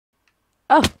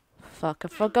Oh, fuck, I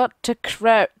forgot to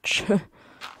crouch.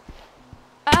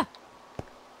 Ah!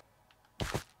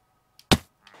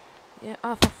 Yeah,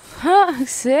 oh, for fuck's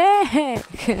sake!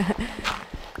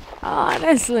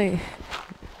 Honestly.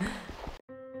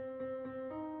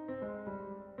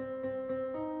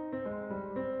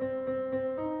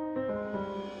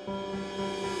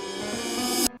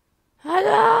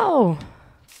 Hello!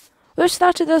 We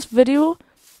started this video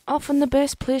off in the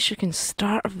best place you can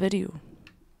start a video.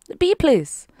 The bee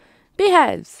place.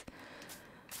 Beehives.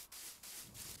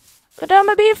 Go down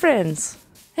my bee friends.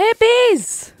 Hey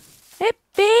bees! Hey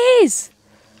bees!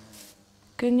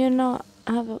 Can you not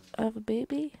have a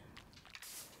baby?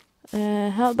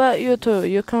 How about you two?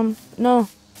 You come. No.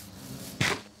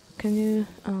 Can you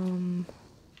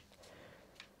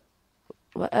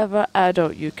whatever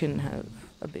adult you can have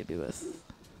a baby with.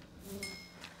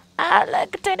 Ah,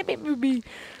 like a tiny baby bee.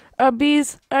 Our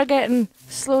bees are getting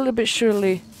slowly but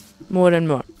surely more and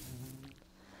more.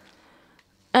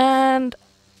 And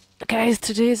guys,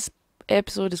 today's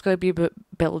episode is going to be about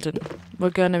building. We're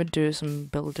going to do some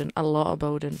building, a lot of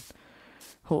building,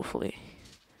 hopefully.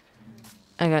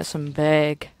 I got some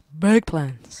big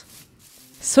plans.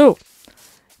 So,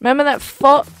 remember that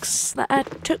fox that I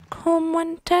took home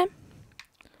one time?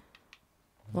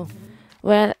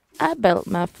 Well, I built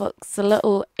my fox a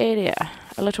little area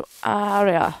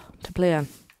to play in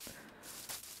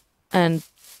and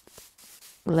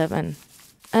live in.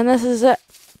 And this is it.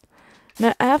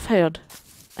 Now, I heard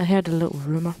a little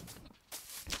rumour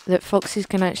that foxes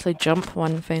can actually jump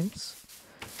one fence.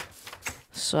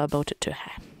 So I built it too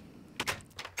high.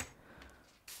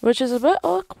 Which is a bit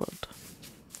awkward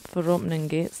for opening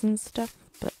gates and stuff,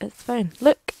 but it's fine.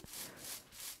 Look!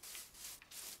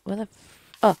 Where the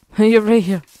oh, you're right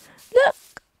here.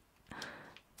 Look!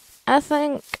 I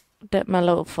think that my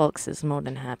little fox is more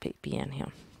than happy being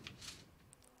here.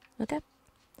 Okay?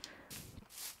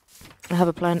 I have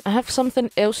a plan. I have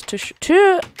something else to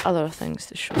two other things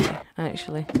to show you,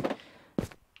 actually.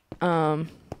 I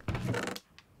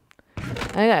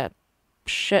got a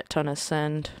shit ton of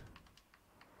sand.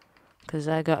 Because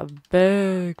I got a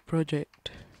big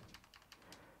project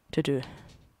to do.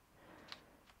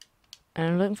 And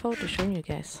I'm looking forward to showing you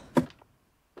guys.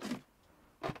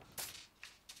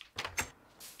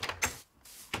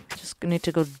 Just need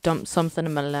to go dump something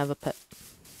in my lava pit.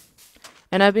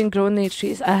 And I've been growing these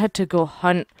trees. I had to go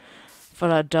hunt for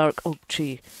a dark oak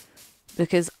tree.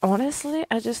 Because honestly,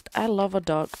 I love a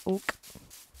dark oak.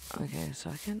 Okay, so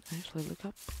I can't actually look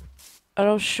up.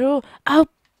 Or I'll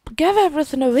give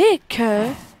everything away,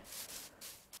 cow.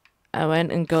 I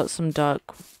went and got some dark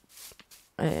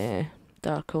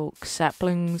oak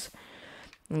saplings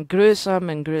and grew some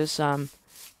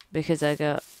because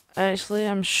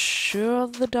I'm sure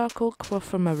the dark oak were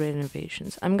for my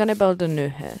renovations. I'm gonna build a new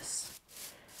house,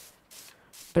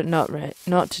 but not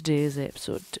today's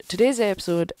episode. Today's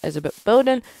episode is about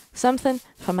building something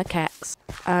for my cats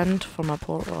and for my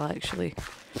portal, actually.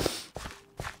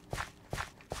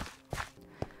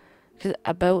 Cause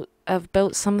I've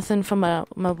built something for my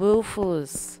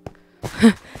wolfos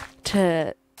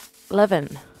to live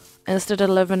in instead of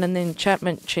living in the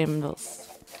enchantment chambers.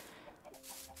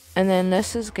 And then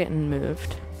this is getting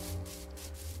moved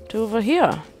to over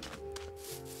here.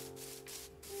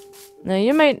 Now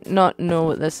you might not know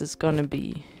what this is gonna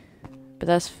be, but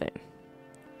that's fine.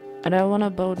 And I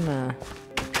wanna build my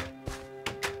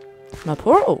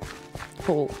portal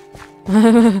hole.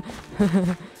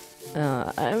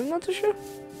 I'm not too sure.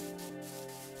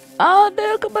 Oh,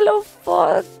 there go my little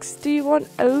fox. Do you want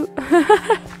out?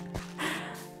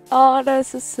 Oh,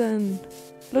 that's a sin.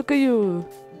 Look at you.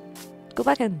 Go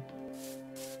back in.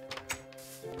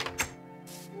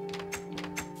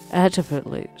 I had to put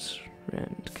lights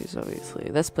around because obviously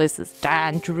this place is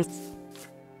dangerous.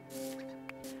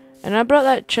 And I brought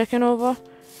that chicken over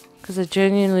because I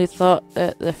genuinely thought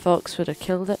that the fox would have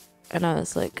killed it. And I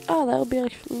was like, oh, that'll be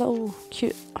like a little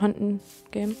cute hunting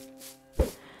game.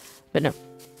 But no,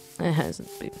 it hasn't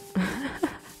been.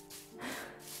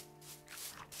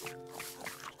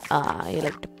 Ah, you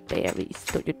like the berries,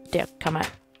 don't you dare come out.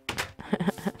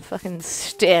 Fucking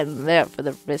stand there for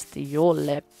the rest of your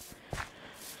life.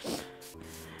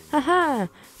 Haha,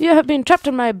 you have been trapped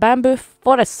in my bamboo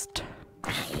forest.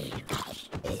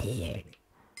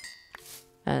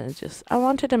 And I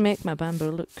wanted to make my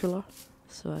bamboo look cooler.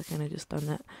 So I kind of just done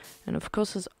that. And of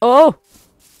course there's... Oh!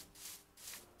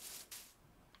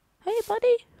 Hey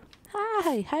buddy!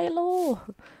 Hi! Hello!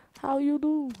 How you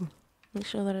do? Make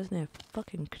sure there isn't a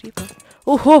fucking creeper.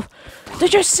 Oh!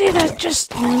 Did you see that?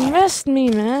 Just missed me,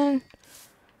 man!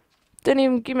 Didn't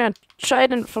even give me a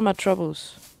trident for my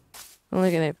troubles.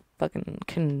 Look at that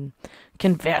fucking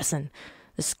conversing.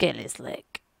 The skelly's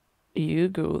like, you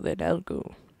go, then I'll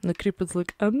go. And the creeper's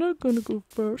like, I'm not gonna go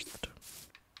first.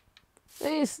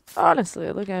 Please,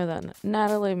 honestly, look how that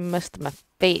narrowly missed my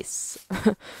face.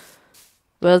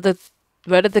 Where did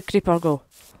the creeper go?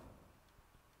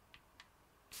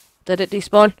 Did it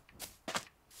despawn?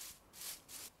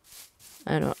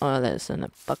 I don't know, that's in the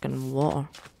fucking water.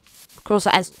 Of course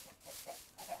it is.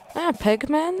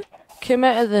 Pigman came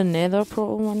out of the nether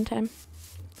portal one time.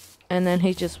 And then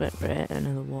he just went right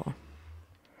into the water.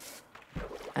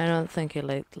 I don't think he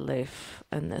liked life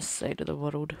in this side of the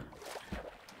world.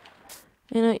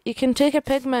 You know, you can take a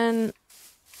pigman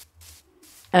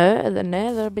out of the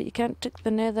nether, but you can't take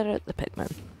the nether out the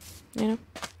pigman. You know?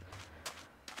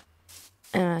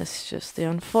 And that's just the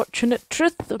unfortunate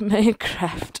truth of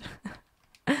Minecraft.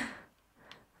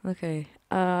 Okay,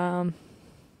 I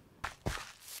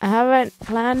haven't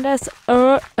planned this.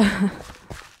 I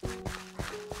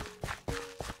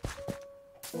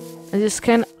just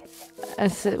kind of, I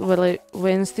said, well, like,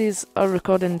 Wednesdays are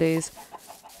recording days,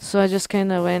 so I just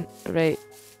kind of went, right,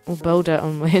 we'll build it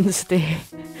on Wednesday,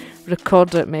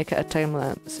 record it, make it a time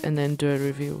lapse, and then do a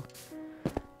review.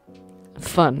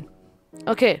 Fun.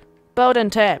 Okay,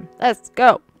 building time. Let's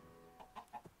go.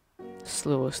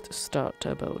 Slowest start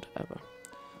to a build ever.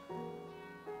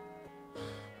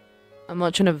 I'm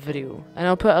watching a video, and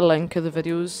I'll put a link of the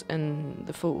videos and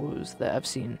the photos that I've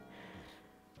seen.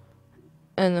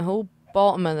 And the whole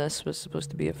bottom of this was supposed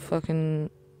to be a fucking,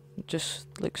 just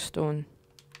like stone.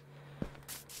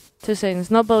 2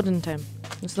 seconds, not building time.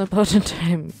 It's not building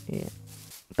time yet.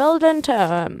 Building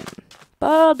time!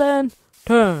 Building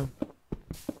time!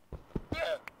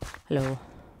 Hello.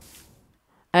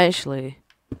 Actually,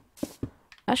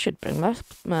 I should bring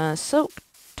my silk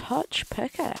touch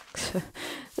pickaxe.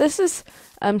 This is,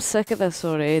 I'm sick of this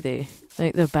already.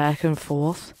 Like the back and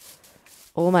forth.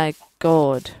 Oh my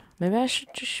god. Maybe I should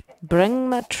just bring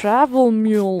my travel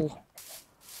mule.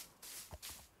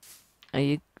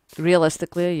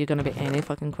 Realistically, are you gonna be any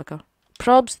fucking quicker?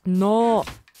 Probs not.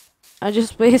 I'm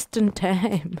just wasting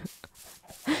time.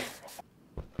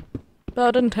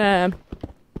 Building time.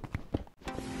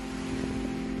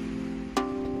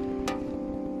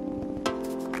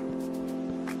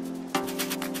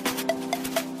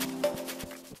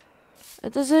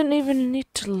 It doesn't even need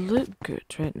to look good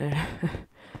right now.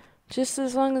 Just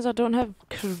as long as I don't have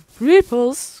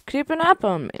creepers creeping up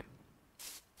on me.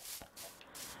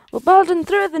 We're building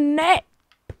through the net.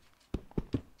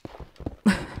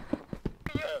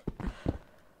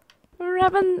 We're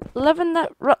living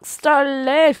that rockstar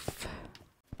life.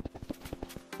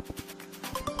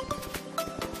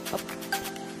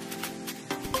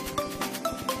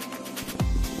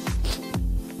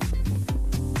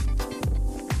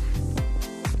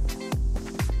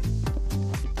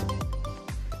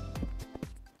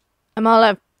 I'm all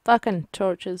out of fucking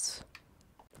torches.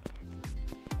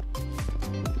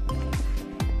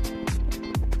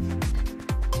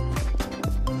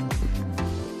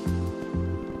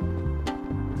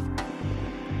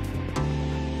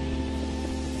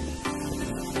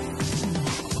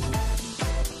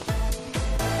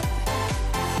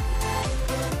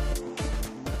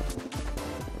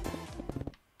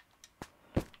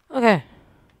 Okay.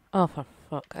 Oh, for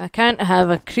fuck. I can't have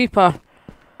a creeper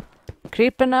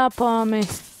creeping up on me.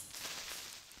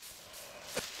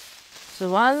 So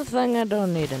one thing I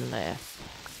don't need in there.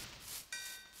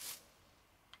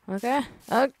 Okay?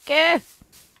 Okay!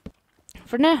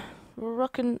 For now, we're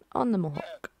rocking on the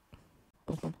mohawk.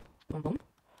 Boom, boom, boom, boom.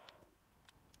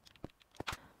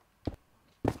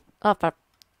 Oh, for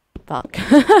fuck.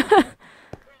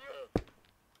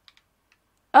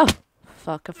 Oh,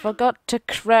 fuck, I forgot to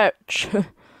crouch.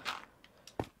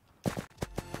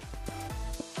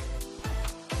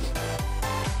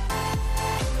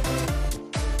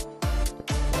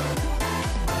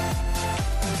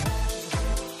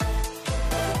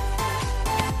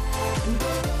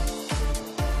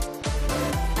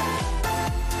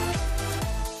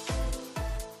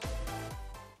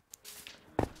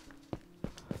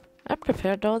 I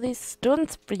prepared all these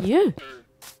stones for you.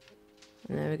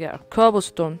 And there we go,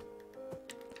 cobblestone.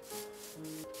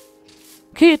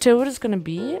 Can you tell what it's gonna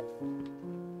be?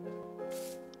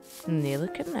 Nee,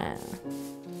 look at that.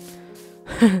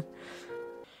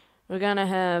 We're gonna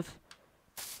have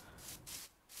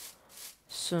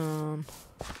some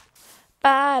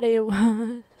body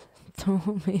once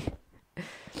told me.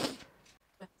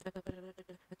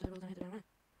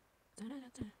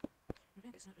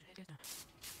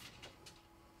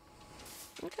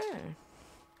 Okay.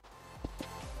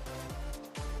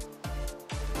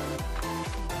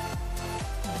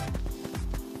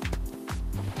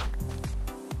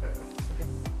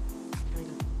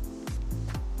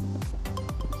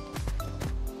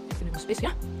 space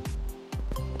here.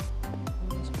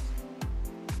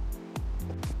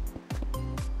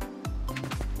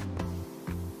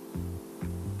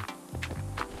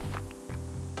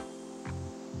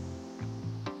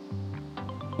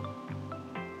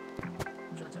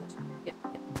 Yeah, yeah.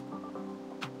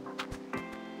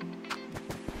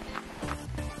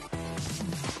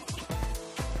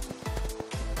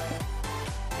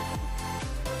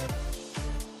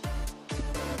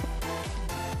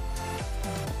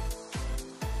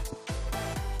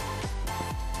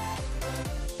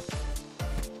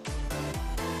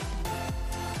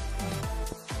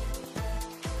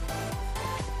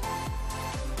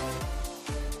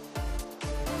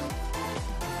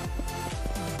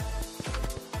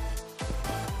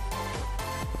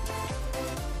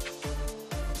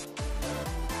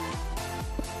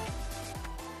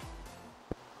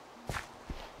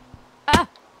 Ah!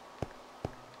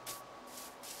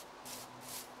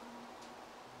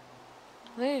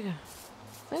 I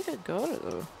think I got it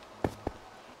though.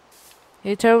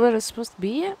 You tell where it's supposed to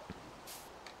be yet?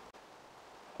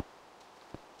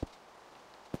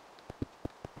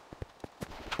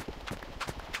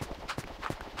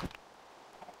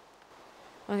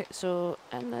 Okay, so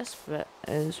in this bit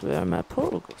is where my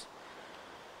portal goes.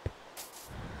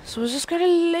 So we're just gonna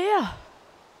layer.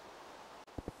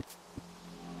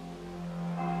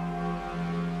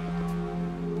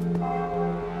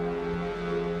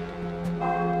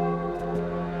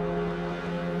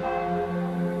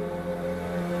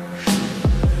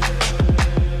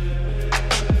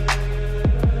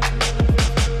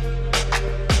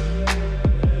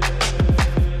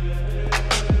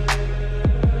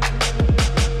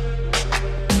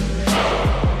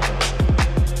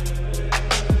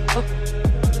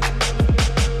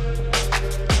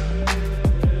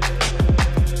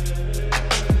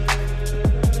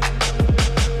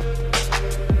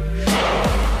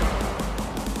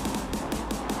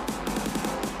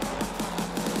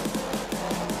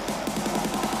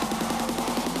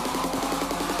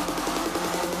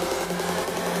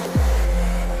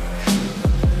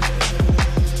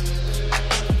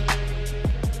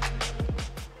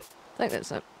 I think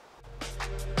that's it.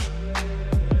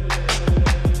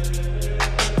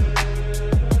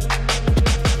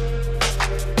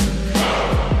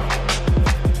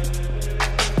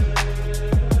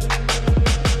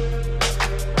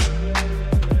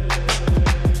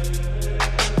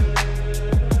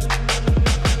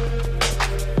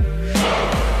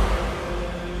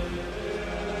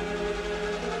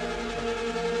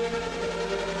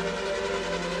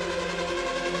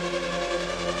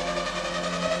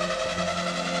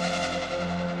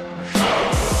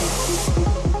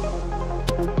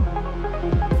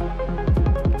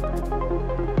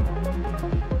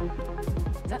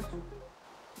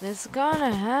 It's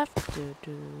gonna have to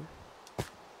do.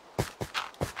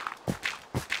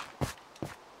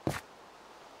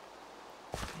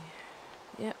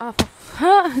 Yeah, oh, for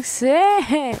fuck's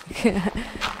sake!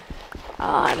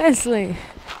 Honestly.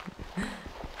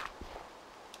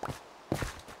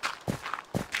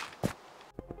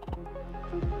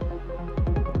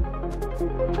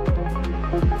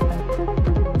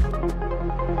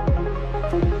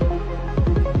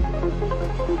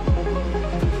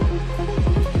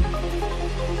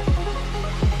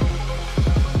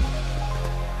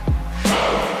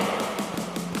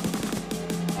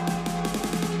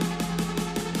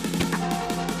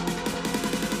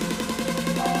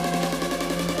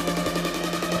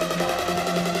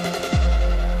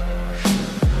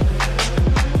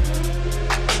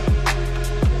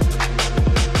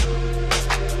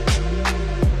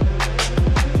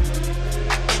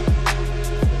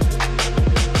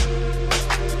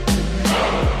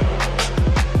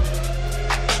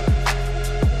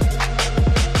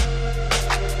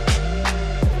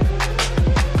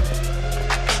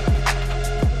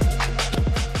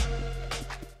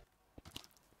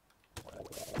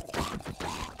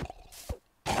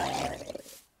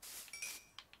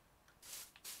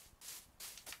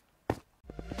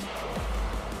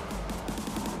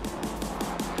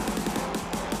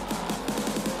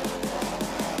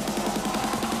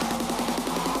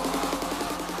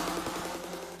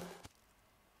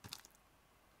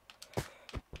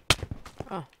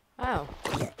 Oh, ow.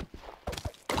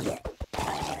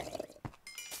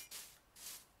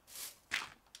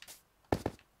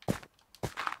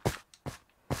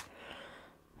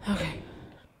 Okay.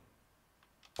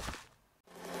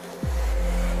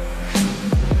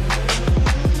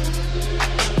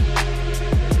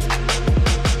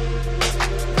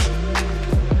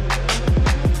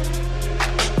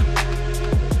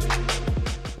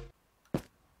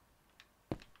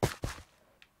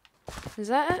 Is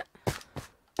that it?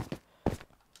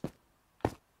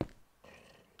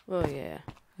 Oh yeah.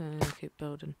 Keep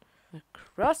building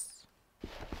across.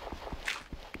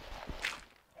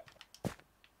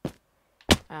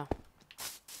 Ow.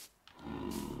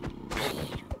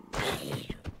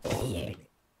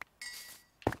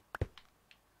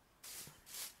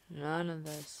 None of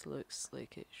this looks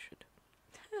like it should.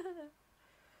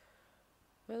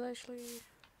 Well, actually,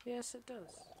 yes it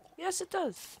does. Yes it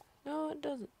does. No it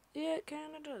doesn't. Yeah, it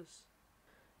kinda does.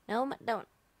 No it don't.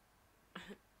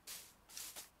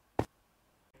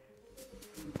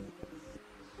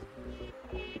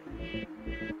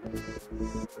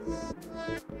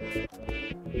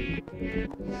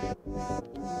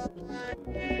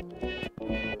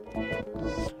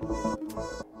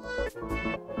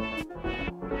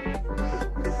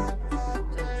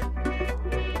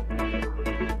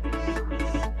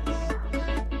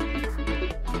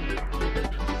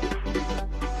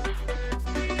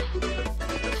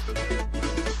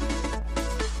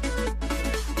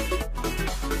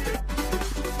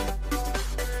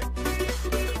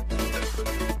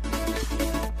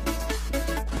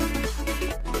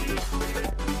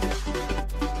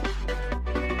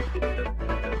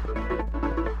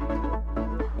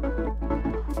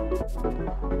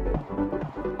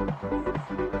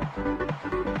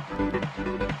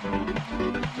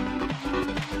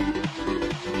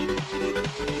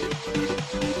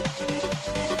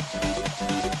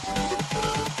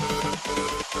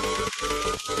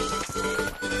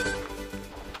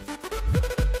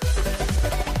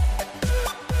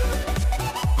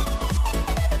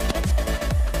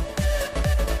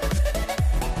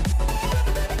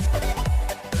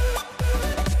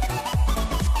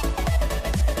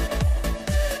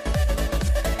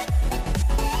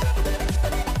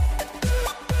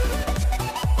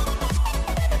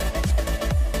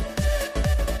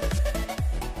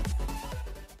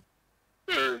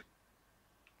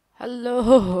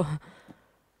 Hello.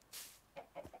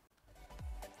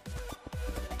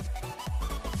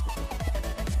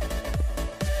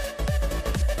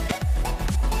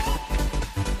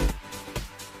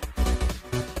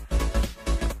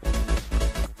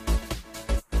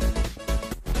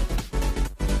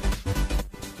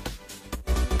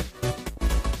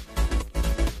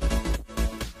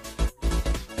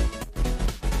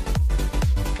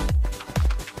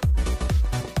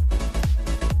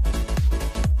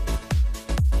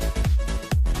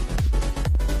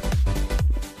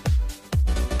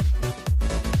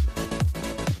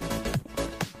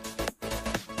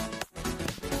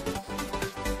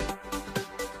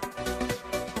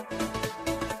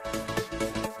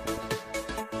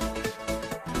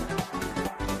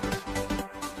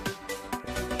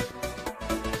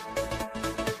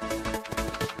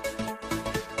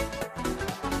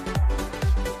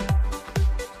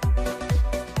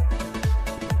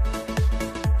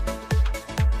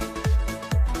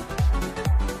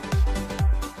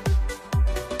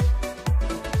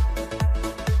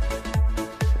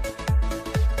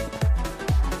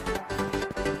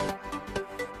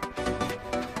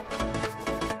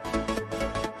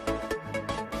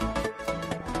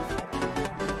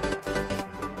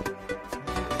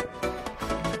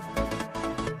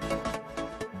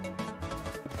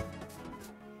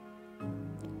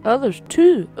 Oh, there's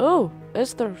two. Oh,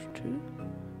 is there two?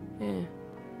 Yeah.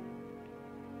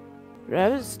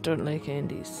 Rabbits don't like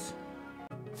candies.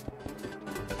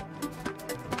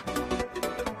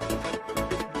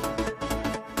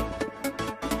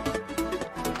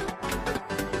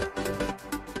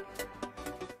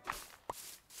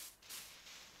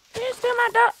 You stole my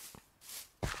duck.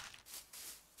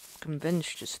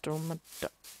 Convinced you stole my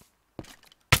duck.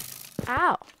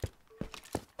 Ow.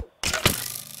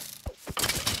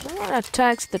 Someone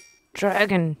attacks the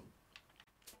dragon.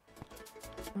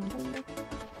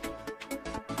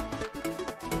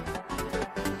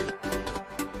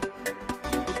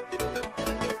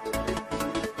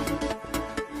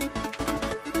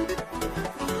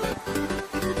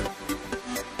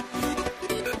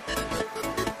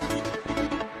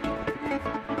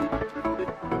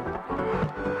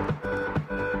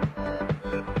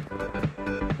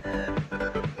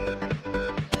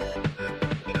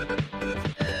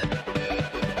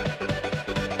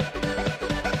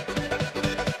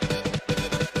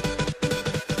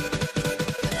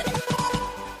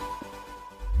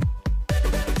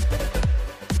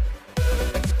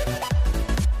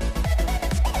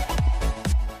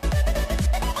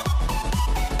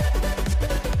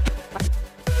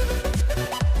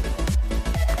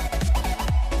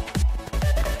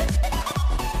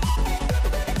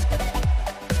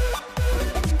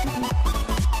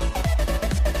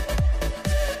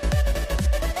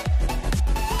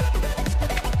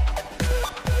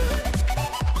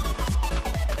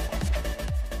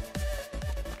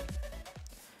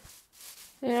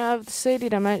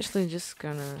 decided I'm actually just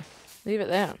gonna leave it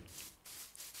there.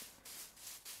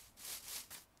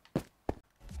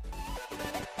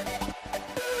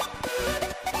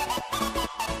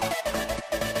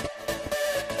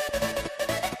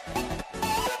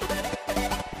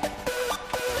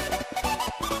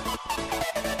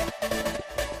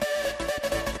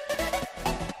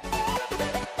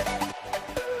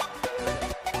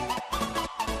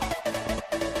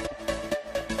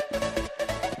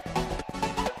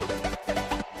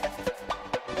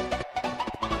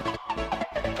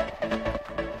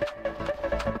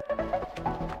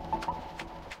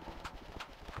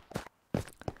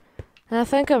 And I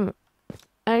think I'm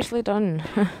actually done.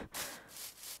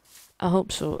 I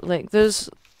hope so. Like, there's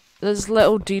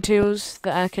little details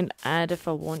that I can add if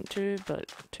I want to,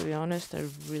 but to be honest, I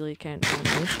really can't do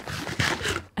them.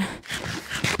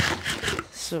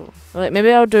 So, like,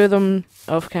 maybe I'll do them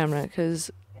off camera,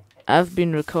 because I've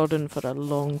been recording for a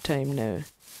long time now.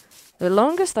 The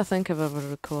longest I think I've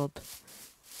ever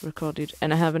recorded,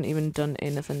 and I haven't even done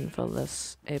anything for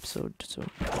this episode, so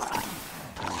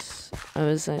I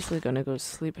was actually gonna go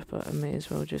sleep, but I may as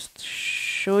well just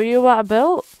show you what I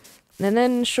built, and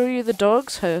then show you the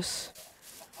dog's house.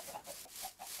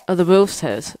 Or the wolf's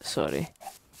house, sorry.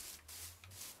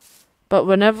 But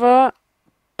whenever,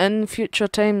 in future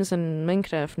times in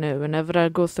Minecraft now, whenever I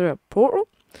go through a portal,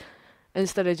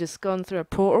 instead of just going through a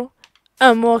portal,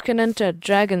 I'm walking into a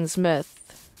dragon's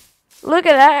mouth. Look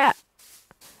at that!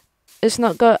 It's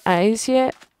not got eyes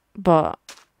yet, but...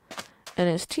 and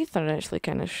its teeth are actually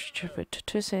kind of stupid.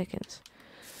 2 seconds.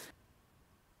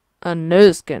 And now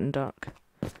it's getting dark.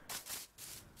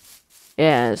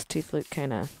 Yeah, its teeth look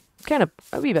kind of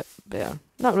a wee bit better.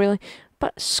 Not really,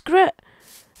 but screw it.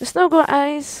 It's not got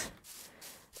eyes.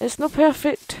 It's not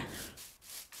perfect.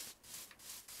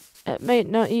 It might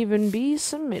not even be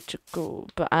symmetrical,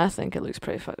 but I think it looks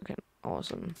pretty fucking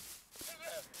awesome.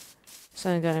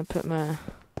 So I'm gonna put my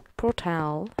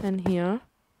portal in here.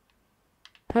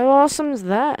 How awesome is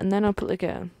that? And then I'll put like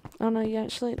a... oh no, yeah,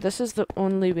 actually, this is the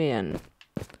only way in.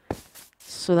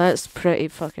 So that's pretty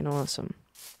fucking awesome.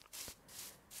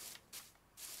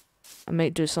 I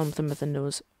might do something with the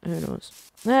nose. Who knows?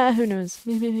 Ah, who knows?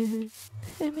 Maybe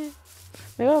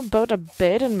I'll build a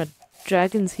bed in my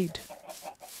dragon's head.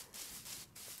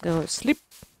 Go to sleep.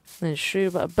 Then show you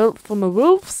what I built for my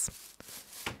wolves.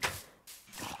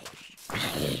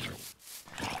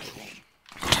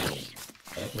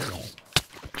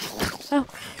 Oh,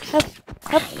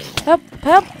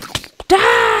 help!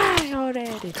 Die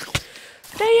already!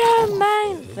 Do you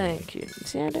mind? Thank you.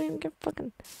 See, I didn't give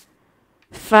fucking...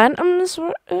 phantoms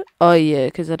were out? Oh yeah,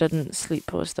 because I didn't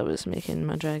sleep whilst I was making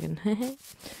my dragon.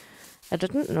 I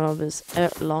didn't know I was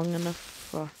out long enough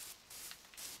for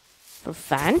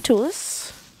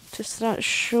phantoms to start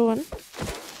showing.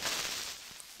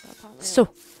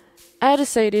 So, I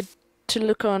decided to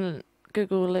look on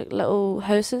Google like little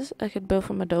houses I could build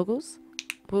for my doggos,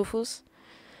 wolfos.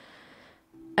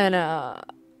 And I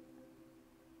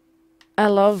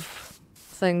love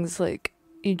things like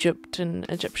Egypt and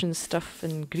Egyptian stuff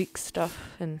and Greek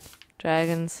stuff and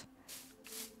dragons.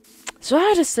 So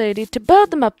I decided to build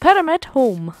them a pyramid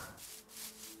home.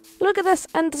 Look at this,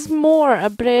 and there's more. I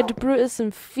bred Brutus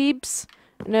and Phoebes.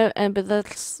 No, and but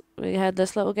this we had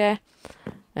this little guy,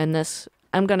 and this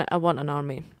I want an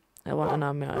army. I want an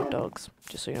army of dogs,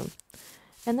 just so you know.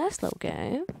 And this little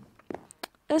guy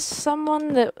is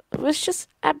someone that was just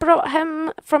I brought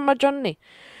him from my journey.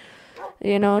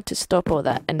 You know, to stop all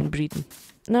that inbreeding.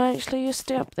 No, actually, you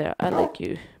stay up there. I like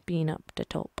you being up the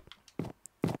top.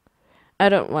 I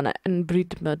don't want to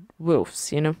inbreed my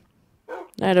wolves, you know.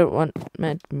 I don't want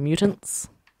my mutants.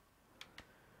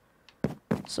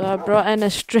 So I brought in a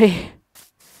stray.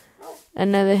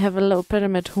 And now they have a little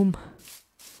pyramid home.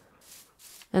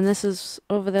 And this is,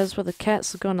 over there's where the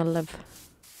cats are gonna live.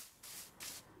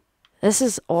 This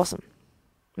is awesome.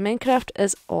 Minecraft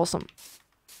is awesome.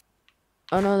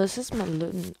 Oh no, this is my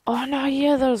looting. Oh no,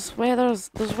 yeah, there's wither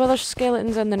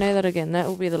skeletons in the nether again. That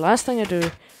will be the last thing I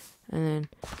do. And then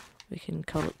we can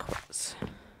call it quits.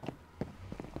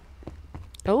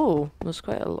 Oh, there's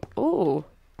quite a lot. Oh,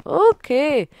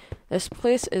 okay. This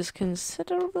place is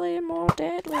considerably more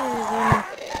deadly than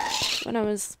when I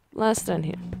was last in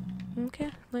here.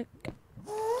 Okay, like,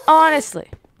 honestly.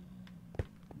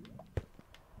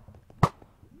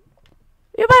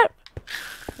 You better...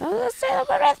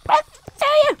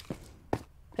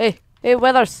 Hey,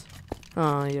 withers.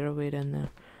 Oh, you're way down there.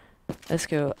 Let's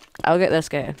go. I'll get this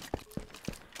guy.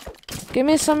 Give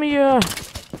me some of your...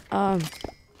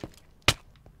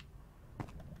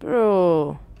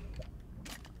 Bro.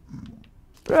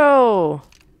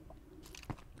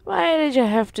 Why did you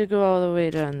have to go all the way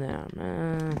down there,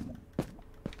 man?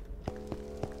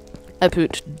 I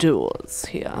put doors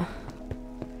here.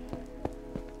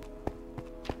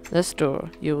 This door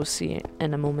you will see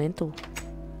in a momento.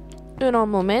 Un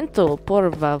momento,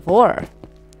 por favor.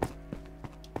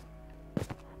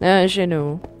 Now, as you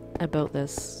know about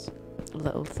this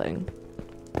little thing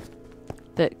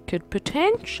that could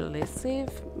potentially save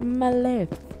my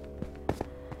life,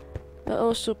 but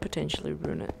also potentially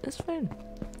ruin it, it's fine.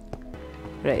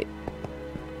 Right.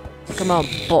 Come on,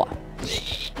 boy.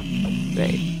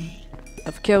 Right.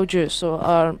 I've killed you, so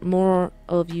are more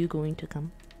of you going to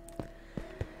come?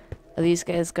 Are these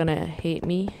guys gonna hate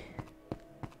me?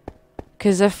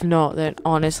 Because if not, then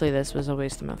honestly this was a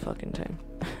waste of my fucking time.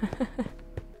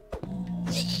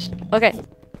 Okay.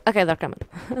 Okay, they're coming.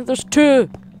 There's two!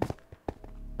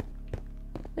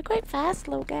 They're quite fast,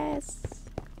 little guys.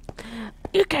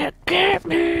 You can't get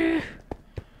me!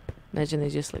 Imagine they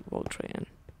just like walked right in.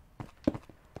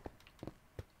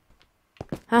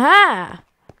 Ha-ha!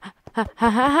 Ha ha ha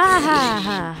ha ha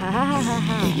ha ha ha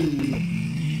ha.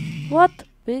 What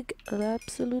big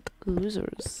absolute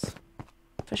losers.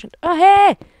 Efficient. Oh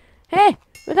hey! Hey!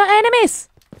 We got enemies!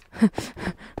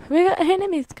 We got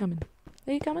enemies coming.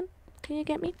 Are you coming? Can you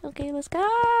get me? Okay, let's go!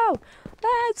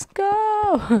 Let's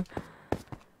go!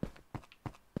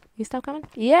 You still coming?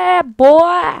 Yeah,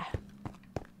 boy!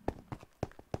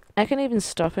 I can even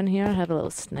stop in here and have a little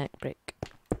snack break.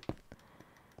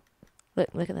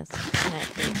 Look at this.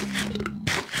 Snack break.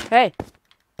 Hey!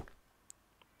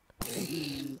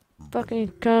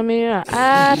 Fucking come here.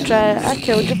 I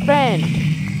killed your friend.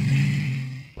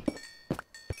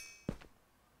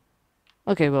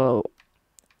 Okay, well,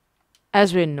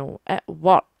 as we know, it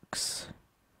works.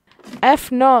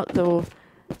 If not, though,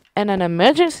 in an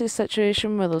emergency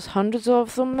situation where there's hundreds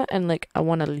of them and, like, I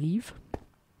want to leave,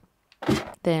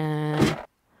 then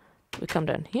we come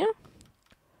down here.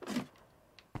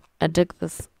 I dug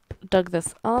this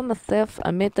all myself.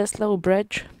 I made this little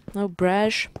bridge. Little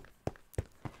bridge.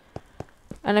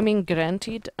 And I mean,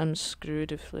 granted, I'm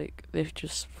screwed if, like, they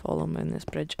just follow me on this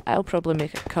bridge. I'll probably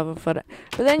make a cover for it.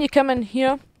 But then you come in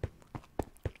here,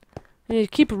 and you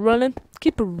keep running,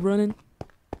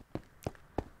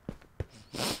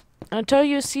 until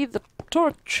you see the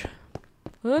torch.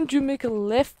 And you make a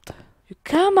left. You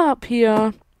come up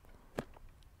here.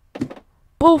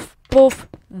 Boof, boof.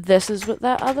 This is what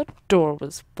that other door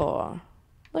was for.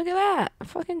 Look at that. A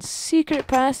fucking secret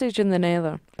passage in the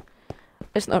nether.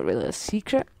 It's not really a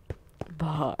secret,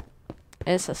 but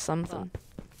it's a something.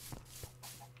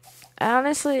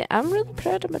 Honestly, I'm really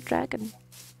proud of my dragon.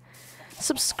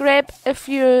 Subscribe if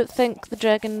you think the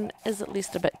dragon is at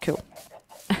least a bit cool.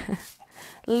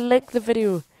 Like the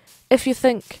video if you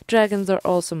think dragons are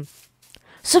awesome.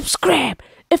 Subscribe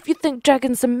if you think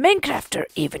dragons in Minecraft are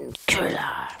even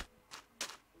cooler.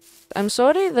 I'm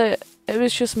sorry that it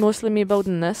was just mostly me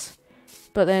building this,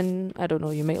 but then, I don't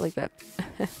know, you might like that.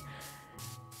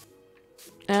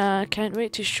 I can't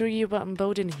wait to show you what I'm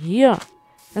building here.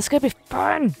 That's gonna be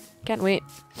fun! Can't wait.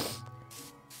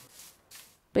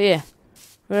 But yeah,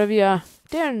 wherever you are,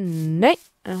 day or night,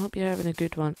 I hope you're having a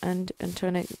good one, and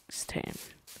until next time.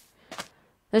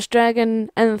 This dragon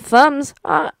and thumbs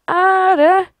are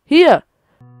outta here!